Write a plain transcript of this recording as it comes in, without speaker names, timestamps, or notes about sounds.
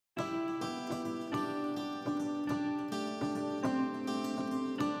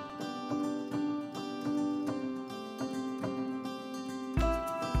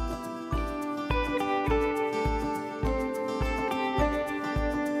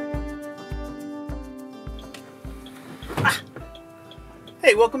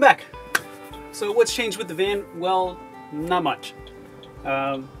Hey, welcome back. So what's changed with the van? Well, not much.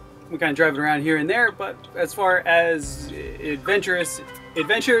 We're kind of driving around here and there, but as far as adventures,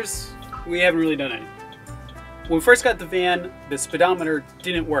 we haven't really done any. When we first got the van, the speedometer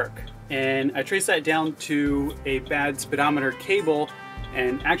didn't work, and I traced that down to a bad speedometer cable,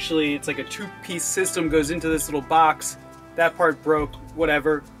 and actually it's like a two-piece system, goes into this little box. That part broke,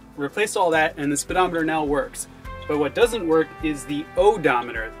 whatever. Replaced all that, and the speedometer now works. But what doesn't work is the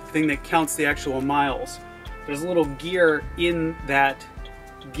odometer, the thing that counts the actual miles. There's a little gear in that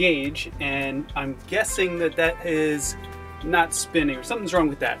gauge, and I'm guessing that that is not spinning, or something's wrong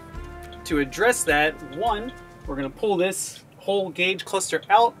with that. To address that, one, we're going to pull this whole gauge cluster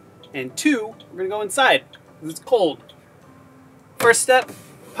out, and two, we're going to go inside because it's cold. First step,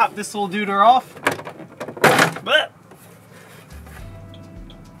 pop this little duder off. But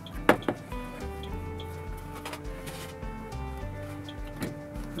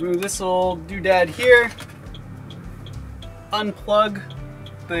remove this little doodad here. Unplug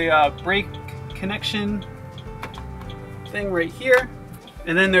the brake connection thing right here,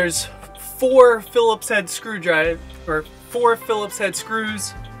 and then there's four Phillips head screws,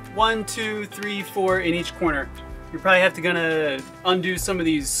 1, 2, 3, 4 in each corner. You probably have to gonna undo some of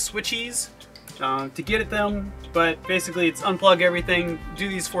these switchies to get at them, but basically it's unplug everything, do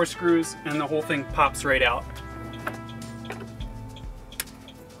these 4 screws, and the whole thing pops right out.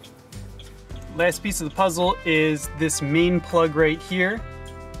 Last piece of the puzzle is this main plug right here.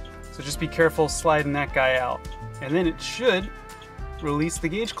 So just be careful sliding that guy out. And then it should release the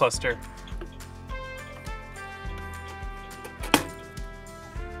gauge cluster.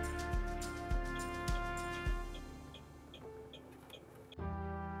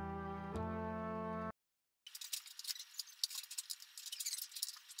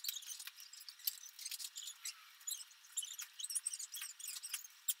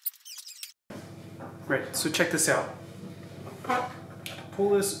 Right, so check this out.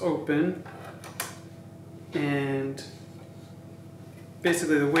 Pull this open, and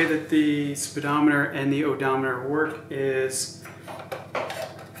basically the way that the speedometer and the odometer work is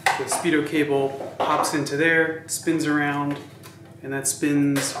the speedo cable pops into there, spins around, and that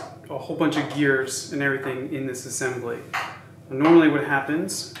spins a whole bunch of gears and everything in this assembly. And normally what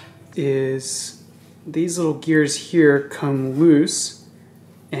happens is these little gears here come loose,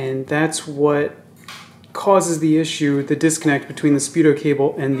 and that's what causes the issue, the disconnect between the speedo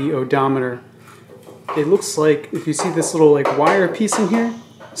cable and the odometer. It looks like, if you see this little like wire piece in here,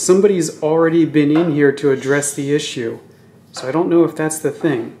 somebody's already been in here to address the issue. So I don't know if that's the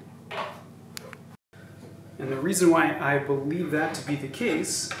thing. And the reason why I believe that to be the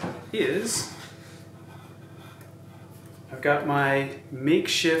case is I've got my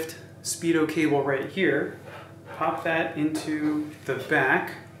makeshift speedo cable right here. Pop that into the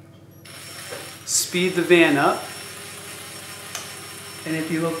back. Speed the van up, and if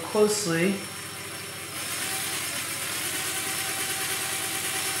you look closely,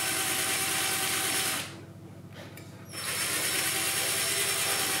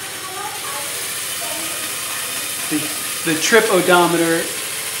 the trip odometer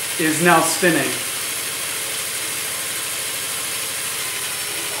is now spinning.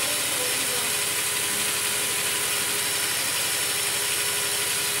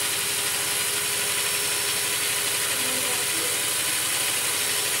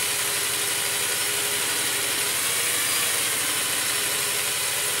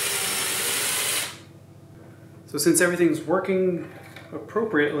 So since everything's working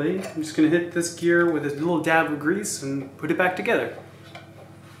appropriately, I'm just going to hit this gear with a little dab of grease and put it back together.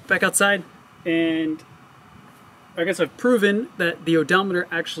 Back outside, and I guess I've proven that the odometer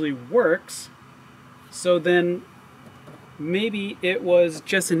actually works. So then maybe it was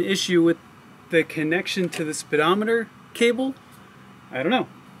just an issue with the connection to the speedometer cable. I don't know.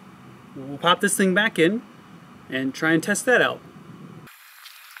 We'll pop this thing back in and try and test that out.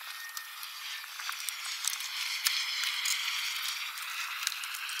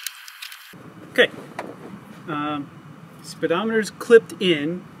 Okay, speedometer's clipped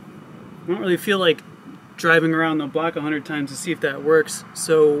in. I don't really feel like driving around the block 100 times to see if that works,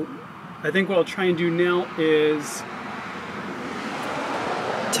 so I think what I'll try and do now is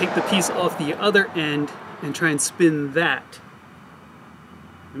take the piece off the other end and try and spin that.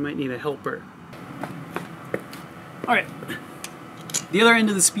 I might need a helper. Alright, the other end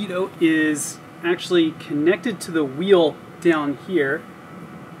of the speedo is actually connected to the wheel down here.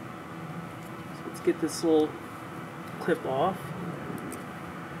 Get this little clip off.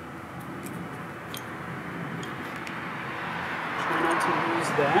 Try not to lose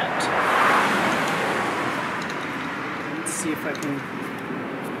that. And see if I can.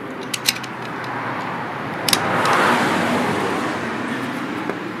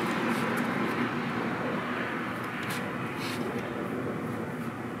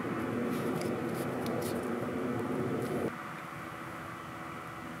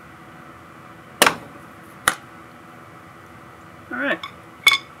 All right.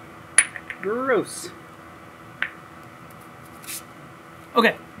 Gross.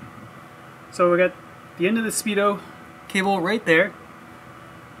 Okay. So we got the end of the speedo cable right there,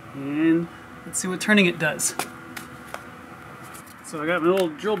 and let's see what turning it does. So I got my little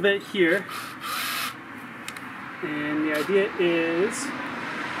drill bit here, and the idea is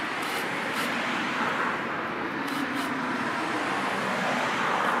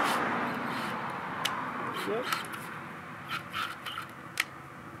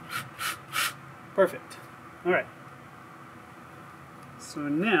perfect. All right. So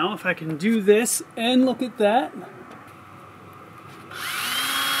now, if I can do this and look at that.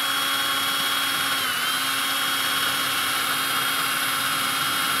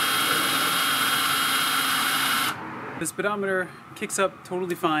 The speedometer kicks up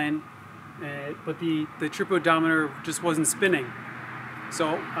totally fine, but the trip odometer just wasn't spinning.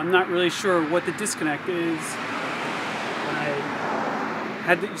 So I'm not really sure what the disconnect is.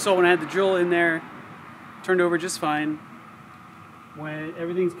 You saw when I had the drill in there, turned over just fine. When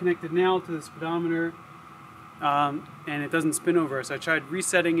everything's connected now to the speedometer, and it doesn't spin over. So I tried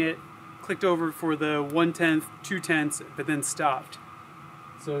resetting it, clicked over for the 1/10, 2/10, but then stopped.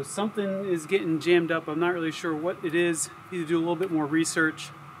 So something is getting jammed up. I'm not really sure what it is. Need to do a little bit more research.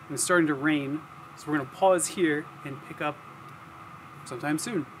 And it's starting to rain, so we're going to pause here and pick up sometime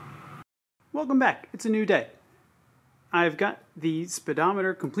soon. Welcome back. It's a new day. I've got the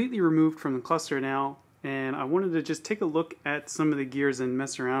speedometer completely removed from the cluster now, and I wanted to just take a look at some of the gears and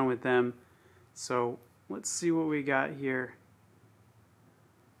mess around with them. So let's see what we got here.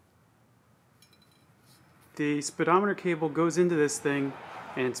 The speedometer cable goes into this thing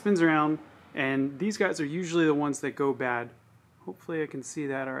and spins around, and these guys are usually the ones that go bad. Hopefully I can see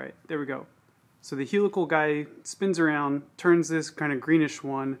that. All right, there we go. So the helical guy spins around, turns this kind of greenish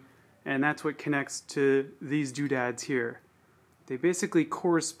one, and that's what connects to these doodads here. They basically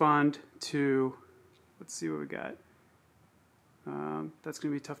correspond to, let's see what we got. That's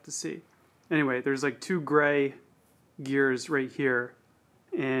going to be tough to see. Anyway, there's like two gray gears right here,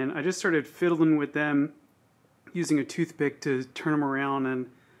 and I just started fiddling with them using a toothpick to turn them around, and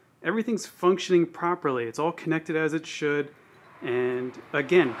everything's functioning properly. It's all connected as it should. And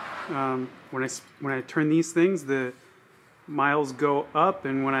again, when I turn these things, the miles go up,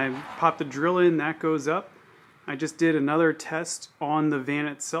 and when I pop the drill in, that goes up. I just did another test on the van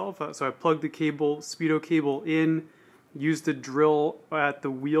itself. So I plugged the cable, speedo cable in, used the drill at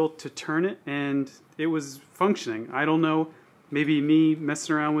the wheel to turn it, and it was functioning. I don't know, maybe me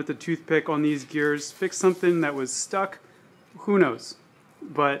messing around with the toothpick on these gears fixed something that was stuck. Who knows?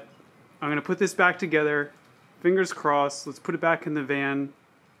 But I'm going to put this back together. Fingers crossed. Let's put it back in the van,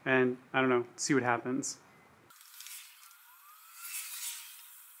 and I don't know, see what happens.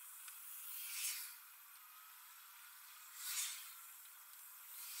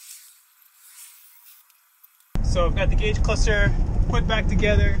 So I've got the gauge cluster put back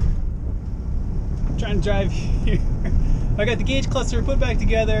together. I'm trying to drive here. I got the gauge cluster put back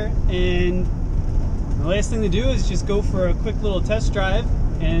together, and the last thing to do is just go for a quick little test drive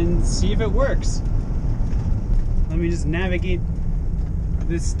and see if it works. Let me just navigate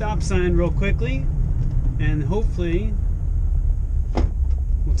this stop sign real quickly, and hopefully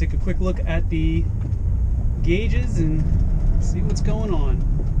we'll take a quick look at the gauges and see what's going on.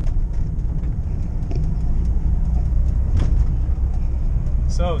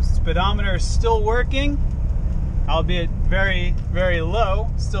 So speedometer is still working, albeit very, very low,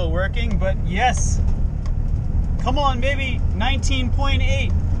 still working, but yes, come on baby,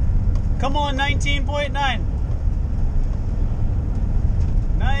 19.8, come on 19.9,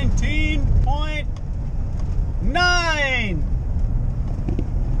 19.9,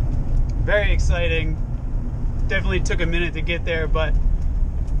 very exciting. Definitely took a minute to get there, but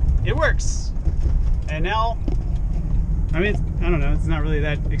it works. And now, I mean, I don't know, it's not really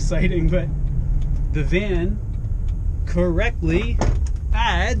that exciting, but the van correctly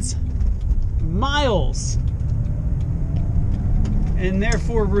adds miles and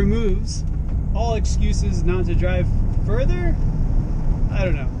therefore removes all excuses not to drive further. I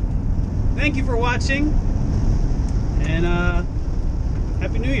don't know. Thank you for watching, and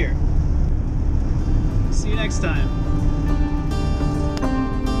Happy New Year. See you next time.